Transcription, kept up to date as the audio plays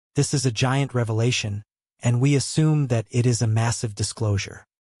This is a giant revelation, and we assume that it is a massive disclosure.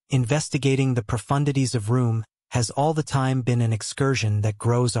 Investigating the profundities of room has all the time been an excursion that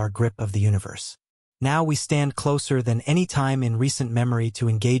grows our grip of the universe. Now we stand closer than any time in recent memory to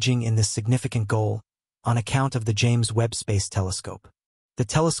engaging in this significant goal, on account of the James Webb Space Telescope. The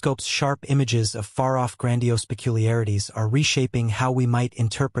telescope's sharp images of far-off grandiose peculiarities are reshaping how we might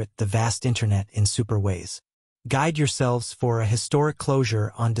interpret the vast internet in super ways. Guide yourselves for a historic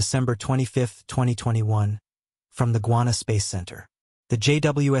closure on December 25, 2021, from the Guana Space Center. The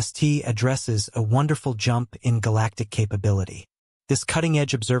JWST addresses a wonderful jump in galactic capability. This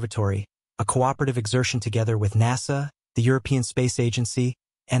cutting-edge observatory, a cooperative exertion together with NASA, the European Space Agency,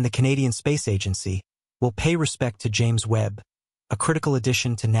 and the Canadian Space Agency, will pay respect to James Webb, a critical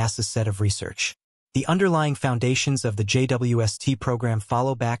addition to NASA's set of research. The underlying foundations of the JWST program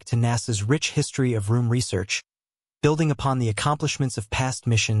follow back to NASA's rich history of room research, building upon the accomplishments of past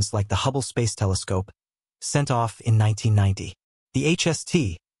missions like the Hubble Space Telescope, sent off in 1990. The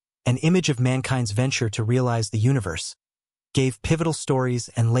HST, an image of mankind's venture to realize the universe, gave pivotal stories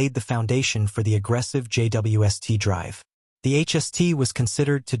and laid the foundation for the aggressive JWST drive. The HST was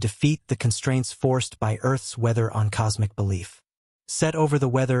considered to defeat the constraints forced by Earth's weather on cosmic belief. Set over the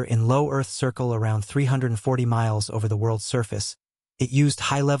weather in low Earth circle around 340 miles over the world's surface, it used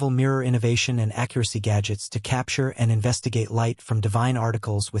high-level mirror innovation and accuracy gadgets to capture and investigate light from divine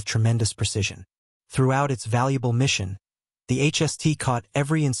articles with tremendous precision. Throughout its valuable mission, the HST caught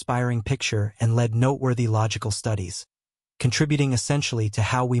every inspiring picture and led noteworthy logical studies, contributing essentially to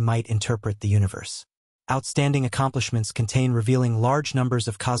how we might interpret the universe. Outstanding accomplishments contain revealing large numbers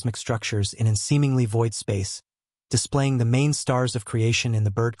of cosmic structures in seemingly void space, displaying the main stars of creation in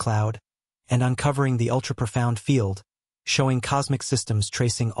the bird cloud, and uncovering the ultra-profound field, showing cosmic systems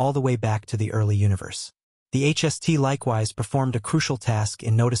tracing all the way back to the early universe. The HST likewise performed a crucial task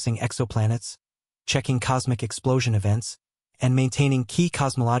in noticing exoplanets, checking cosmic explosion events, and maintaining key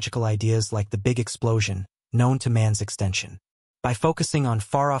cosmological ideas like the Big Explosion, known to man's extension. By focusing on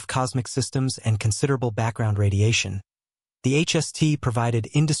far-off cosmic systems and considerable background radiation, the HST provided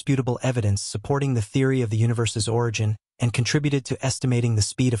indisputable evidence supporting the theory of the universe's origin and contributed to estimating the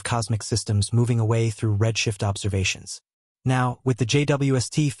speed of cosmic systems moving away through redshift observations. Now, with the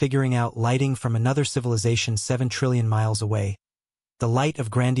JWST figuring out lighting from another civilization 7 trillion miles away, the light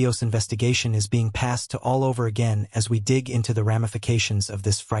of grandiose investigation is being passed to all over again as we dig into the ramifications of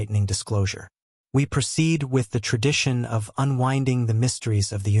this frightening disclosure. We proceed with the tradition of unwinding the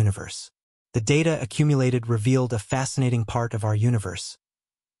mysteries of the universe. The data accumulated revealed a fascinating part of our universe.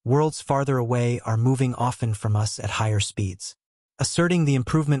 Worlds farther away are moving often from us at higher speeds. Asserting the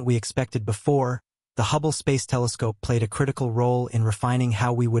improvement we expected before, the Hubble Space Telescope played a critical role in refining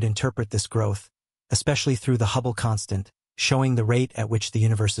how we would interpret this growth, especially through the Hubble constant, showing the rate at which the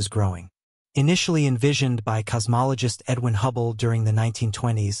universe is growing. Initially envisioned by cosmologist Edwin Hubble during the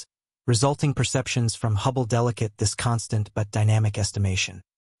 1920s, resulting perceptions from Hubble delicate this constant but dynamic estimation.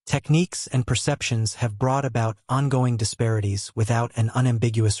 Techniques and perceptions have brought about ongoing disparities without an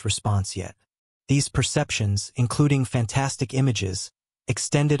unambiguous response yet. These perceptions, including fantastic images,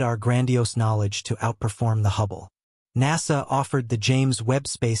 extended our grandiose knowledge to outperform the Hubble. NASA offered the James Webb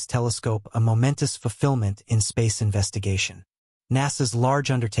Space Telescope a momentous fulfillment in space investigation. NASA's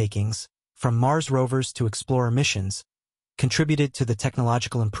large undertakings, from Mars rovers to Explorer missions, contributed to the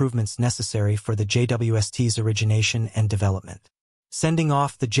technological improvements necessary for the JWST's origination and development. Sending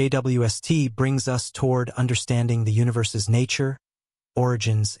off the JWST brings us toward understanding the universe's nature,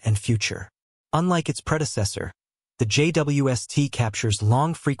 origins, and future. Unlike its predecessor, the JWST captures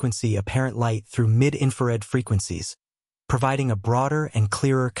long-frequency apparent light through mid-infrared frequencies, providing a broader and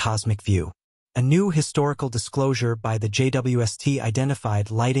clearer cosmic view. A new historical disclosure by the JWST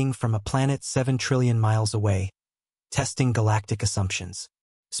identified lighting from a planet 7 trillion miles away, testing galactic assumptions.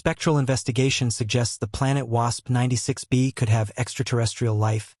 Spectral investigation suggests the planet WASP-96b could have extraterrestrial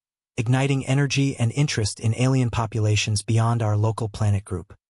life, igniting energy and interest in alien populations beyond our local planet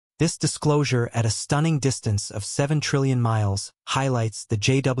group. This disclosure at a stunning distance of 7 trillion miles highlights the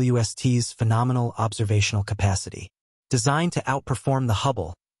JWST's phenomenal observational capacity. Designed to outperform the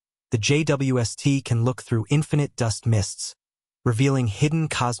Hubble, the JWST can look through infinite dust mists, revealing hidden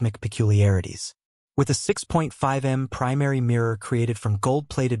cosmic peculiarities. With a 6.5 m primary mirror created from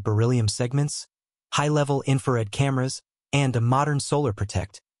gold-plated beryllium segments, high-level infrared cameras, and a modern solar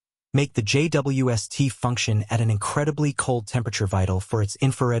protect, make the JWST function at an incredibly cold temperature vital for its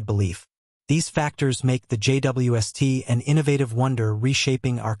infrared belief. These factors make the JWST an innovative wonder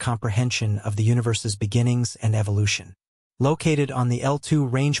reshaping our comprehension of the universe's beginnings and evolution. Located on the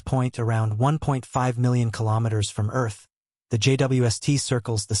L2 range point around 1.5 million kilometers from Earth, the JWST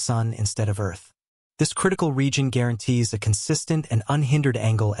circles the Sun instead of Earth. This critical region guarantees a consistent and unhindered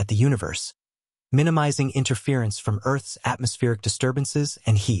angle at the universe, minimizing interference from Earth's atmospheric disturbances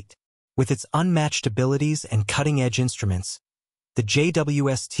and heat. With its unmatched abilities and cutting-edge instruments, the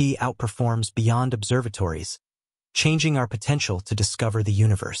JWST outperforms beyond observatories, changing our potential to discover the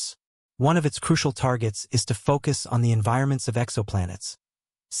universe. One of its crucial targets is to focus on the environments of exoplanets,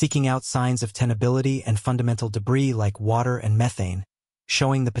 seeking out signs of tenability and fundamental debris like water and methane,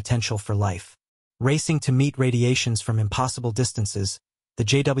 showing the potential for life. Racing to meet radiations from impossible distances, the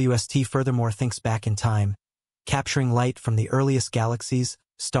JWST furthermore thinks back in time, capturing light from the earliest galaxies,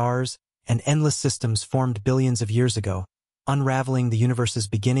 stars, and endless systems formed billions of years ago, unraveling the universe's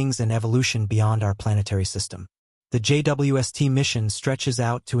beginnings and evolution beyond our planetary system. The JWST mission stretches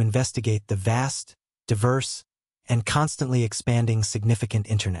out to investigate the vast, diverse, and constantly expanding significant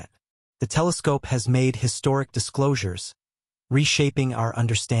Internet. The telescope has made historic disclosures, reshaping our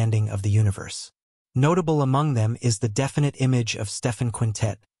understanding of the universe. Notable among them is the definite image of Stephan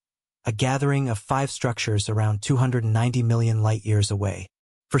Quintet, a gathering of 5 structures around 290 million light-years away.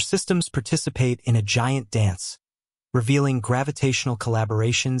 For systems participate in a giant dance, revealing gravitational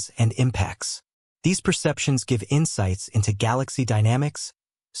collaborations and impacts. These perceptions give insights into galaxy dynamics,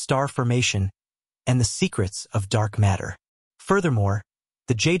 star formation, and the secrets of dark matter. Furthermore,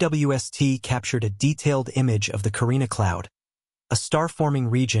 the JWST captured a detailed image of the Carina Cloud, a star-forming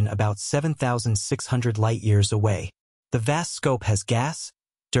region about 7,600 light-years away. The vast scope has gas,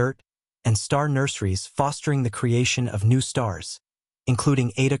 dirt, and star nurseries fostering the creation of new stars,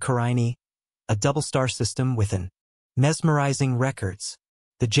 including Eta Carinae, a double-star system with an mesmerizing records.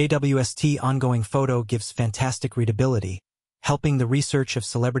 The JWST ongoing photo gives fantastic readability, helping the research of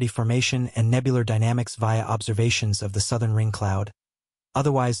celebrity formation and nebular dynamics via observations of the Southern Ring Cloud,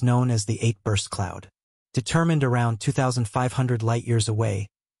 otherwise known as the 8-burst cloud. Determined around 2,500 light-years away,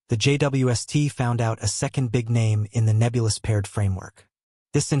 the JWST found out a second big name in the nebulous paired framework.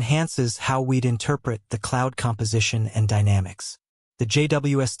 This enhances how we'd interpret the cloud composition and dynamics. The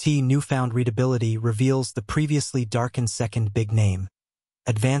JWST newfound readability reveals the previously darkened second big name,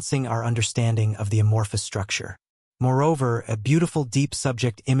 advancing our understanding of the amorphous structure. Moreover, a beautiful deep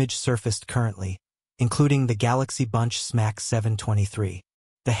subject image surfaced currently, including the galaxy bunch SMAC 723.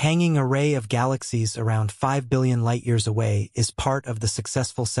 The hanging array of galaxies around 5 billion light-years away is part of the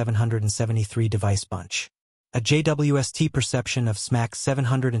successful 773 device bunch. A JWST perception of SMAC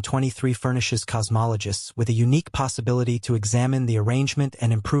 723 furnishes cosmologists with a unique possibility to examine the arrangement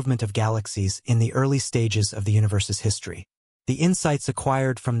and improvement of galaxies in the early stages of the universe's history. The insights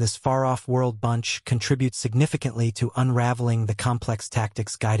acquired from this far-off world bunch contribute significantly to unraveling the complex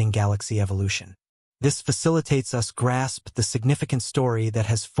tactics guiding galaxy evolution. This facilitates us grasp the significant story that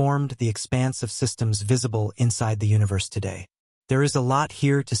has formed the expanse of systems visible inside the universe today. There is a lot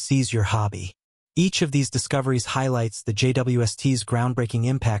here to seize your hobby. Each of these discoveries highlights the JWST's groundbreaking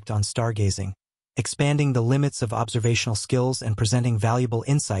impact on stargazing, expanding the limits of observational skills and presenting valuable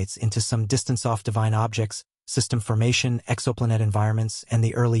insights into some distance-off divine objects, system formation, exoplanet environments, and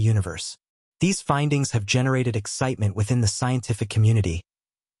the early universe. These findings have generated excitement within the scientific community,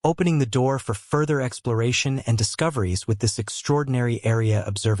 opening the door for further exploration and discoveries with this extraordinary area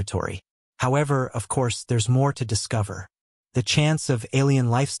observatory. However, of course, there's more to discover. The chance of alien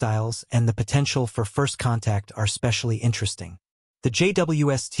lifestyles and the potential for first contact are especially interesting. The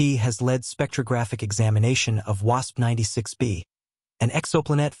JWST has led spectrographic examination of WASP-96b, an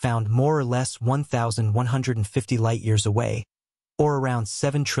exoplanet found more or less 1,150 light-years away, or around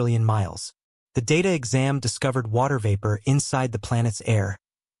 7 trillion miles. The data exam discovered water vapor inside the planet's air,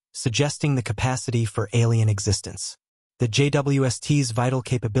 suggesting the capacity for alien existence. The JWST's vital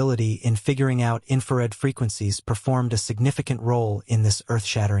capability in figuring out infrared frequencies performed a significant role in this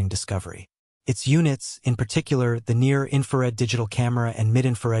earth-shattering discovery. Its units, in particular the near-infrared digital camera and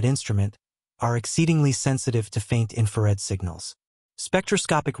mid-infrared instrument, are exceedingly sensitive to faint infrared signals.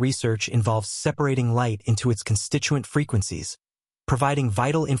 Spectroscopic research involves separating light into its constituent frequencies, providing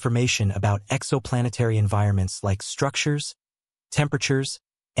vital information about exoplanetary environments like structures, temperatures,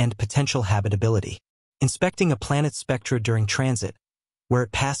 and potential habitability. Inspecting a planet's spectra during transit, where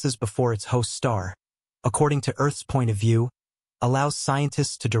it passes before its host star, according to Earth's point of view, allows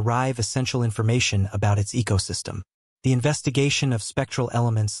scientists to derive essential information about its ecosystem. The investigation of spectral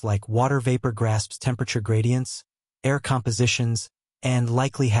elements like water vapor grasps temperature gradients, air compositions, and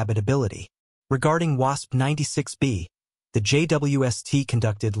likely habitability. Regarding WASP-96b, the JWST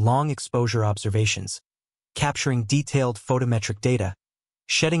conducted long-exposure observations, capturing detailed photometric data,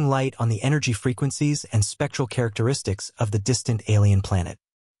 shedding light on the energy frequencies and spectral characteristics of the distant alien planet.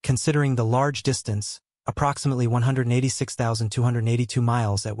 Considering the large distance, approximately 186,282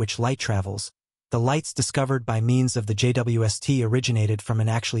 miles at which light travels. The lights discovered by means of the JWST originated from an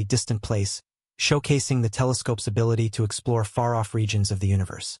actually distant place, showcasing the telescope's ability to explore far-off regions of the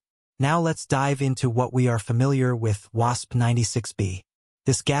universe. Now let's dive into what we are familiar with: WASP 96b.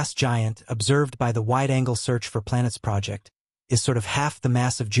 This gas giant, observed by the Wide-Angle Search for Planets project, is sort of half the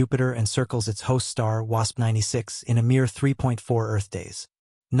mass of Jupiter and circles its host star, WASP 96, in a mere 3.4 Earth days.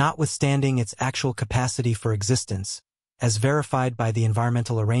 Notwithstanding its actual capacity for existence, as verified by the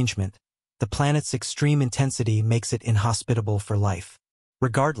environmental arrangement, the planet's extreme intensity makes it inhospitable for life.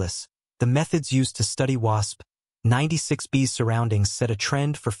 Regardless, the methods used to study WASP 96b's surroundings set a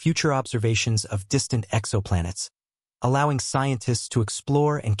trend for future observations of distant exoplanets, allowing scientists to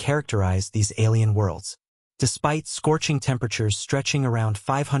explore and characterize these alien worlds. Despite scorching temperatures stretching around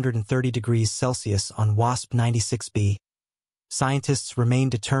 530 degrees Celsius on WASP 96b, scientists remain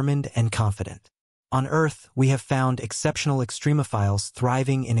determined and confident. On Earth, we have found exceptional extremophiles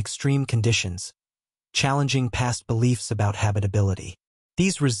thriving in extreme conditions, challenging past beliefs about habitability.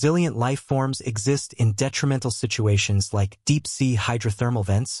 These resilient life forms exist in detrimental situations like deep-sea hydrothermal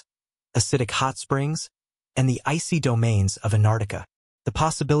vents, acidic hot springs, and the icy domains of Antarctica. The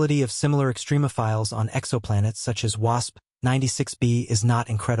possibility of similar extremophiles on exoplanets such as WASP 96b is not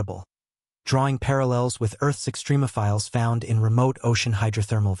incredible, drawing parallels with Earth's extremophiles found in remote ocean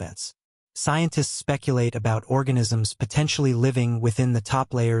hydrothermal vents. Scientists speculate about organisms potentially living within the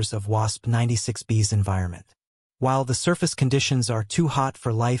top layers of WASP 96b's environment. While the surface conditions are too hot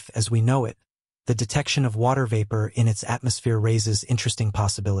for life as we know it, the detection of water vapor in its atmosphere raises interesting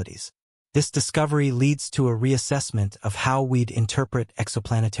possibilities. This discovery leads to a reassessment of how we'd interpret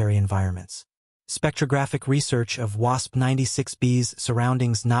exoplanetary environments. Spectrographic research of WASP 96b's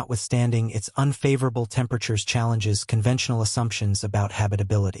surroundings, notwithstanding its unfavorable temperatures, challenges conventional assumptions about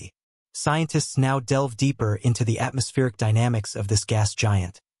habitability. Scientists now delve deeper into the atmospheric dynamics of this gas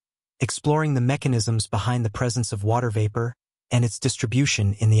giant, exploring the mechanisms behind the presence of water vapor and its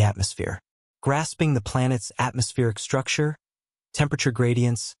distribution in the atmosphere. Grasping the planet's atmospheric structure, temperature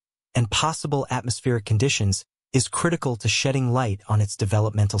gradients, and possible atmospheric conditions is critical to shedding light on its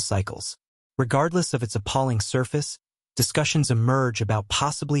developmental cycles. Regardless of its appalling surface, discussions emerge about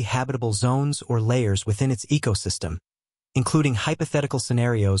possibly habitable zones or layers within its ecosystem, including hypothetical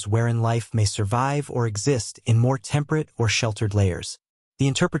scenarios wherein life may survive or exist in more temperate or sheltered layers. The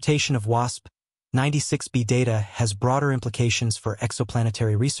interpretation of WASP 96b data has broader implications for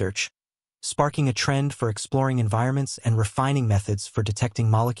exoplanetary research, sparking a trend for exploring environments and refining methods for detecting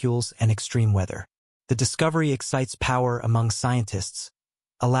molecules and extreme weather. The discovery excites power among scientists,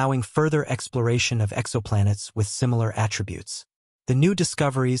 allowing further exploration of exoplanets with similar attributes. The new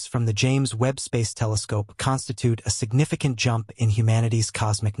discoveries from the James Webb Space Telescope constitute a significant jump in humanity's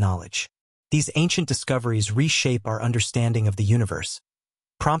cosmic knowledge. These ancient discoveries reshape our understanding of the universe,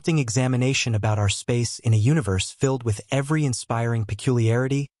 prompting examination about our space in a universe filled with every inspiring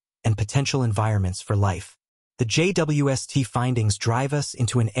peculiarity and potential environments for life. The JWST findings drive us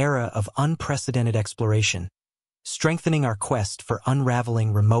into an era of unprecedented exploration, strengthening our quest for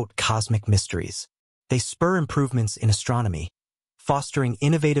unraveling remote cosmic mysteries. They spur improvements in astronomy, fostering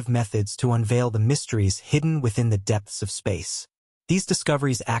innovative methods to unveil the mysteries hidden within the depths of space. These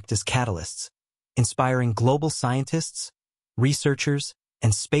discoveries act as catalysts, inspiring global scientists, researchers,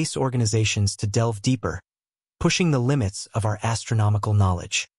 and space organizations to delve deeper, pushing the limits of our astronomical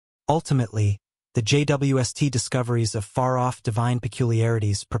knowledge. Ultimately, the JWST discoveries of far-off divine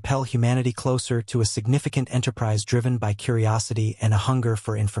peculiarities propel humanity closer to a significant enterprise driven by curiosity and a hunger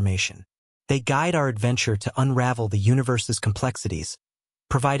for information. They guide our adventure to unravel the universe's complexities,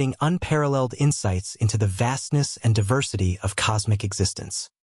 providing unparalleled insights into the vastness and diversity of cosmic existence.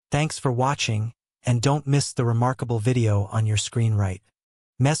 Thanks for watching, and don't miss the remarkable video on your screen right.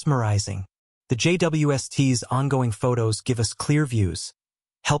 Mesmerizing. The JWST's ongoing photos give us clear views,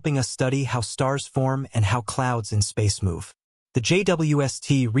 helping us study how stars form and how clouds in space move. The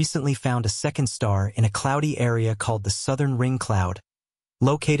JWST recently found a second star in a cloudy area called the Southern Ring Cloud,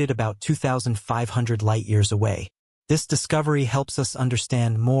 located about 2,500 light-years away. This discovery helps us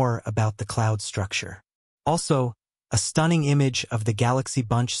understand more about the cloud structure. Also, a stunning image of the galaxy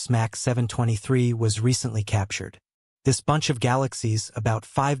bunch SMAC 723 was recently captured. This bunch of galaxies, about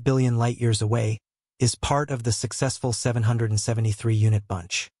 5 billion light-years away, is part of the successful 773-unit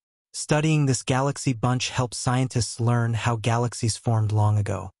bunch. Studying this galaxy bunch helps scientists learn how galaxies formed long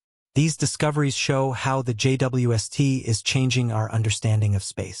ago. These discoveries show how the JWST is changing our understanding of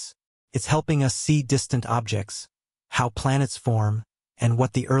space. It's helping us see distant objects, how planets form, and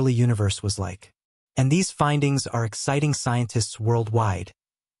what the early universe was like. And these findings are exciting scientists worldwide,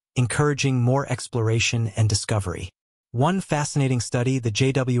 encouraging more exploration and discovery. One fascinating study the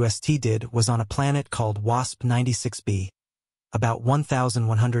JWST did was on a planet called WASP 96b, about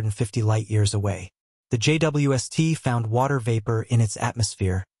 1,150 light-years away. The JWST found water vapor in its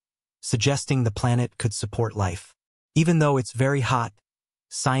atmosphere, suggesting the planet could support life. Even though it's very hot,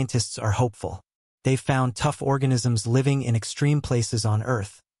 scientists are hopeful. They've found tough organisms living in extreme places on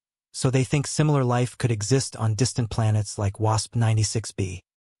Earth, so they think similar life could exist on distant planets like WASP 96b.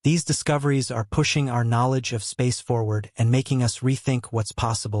 These discoveries are pushing our knowledge of space forward and making us rethink what's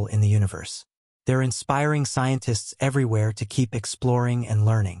possible in the universe. They're inspiring scientists everywhere to keep exploring and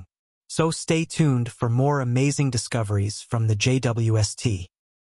learning. So stay tuned for more amazing discoveries from the JWST.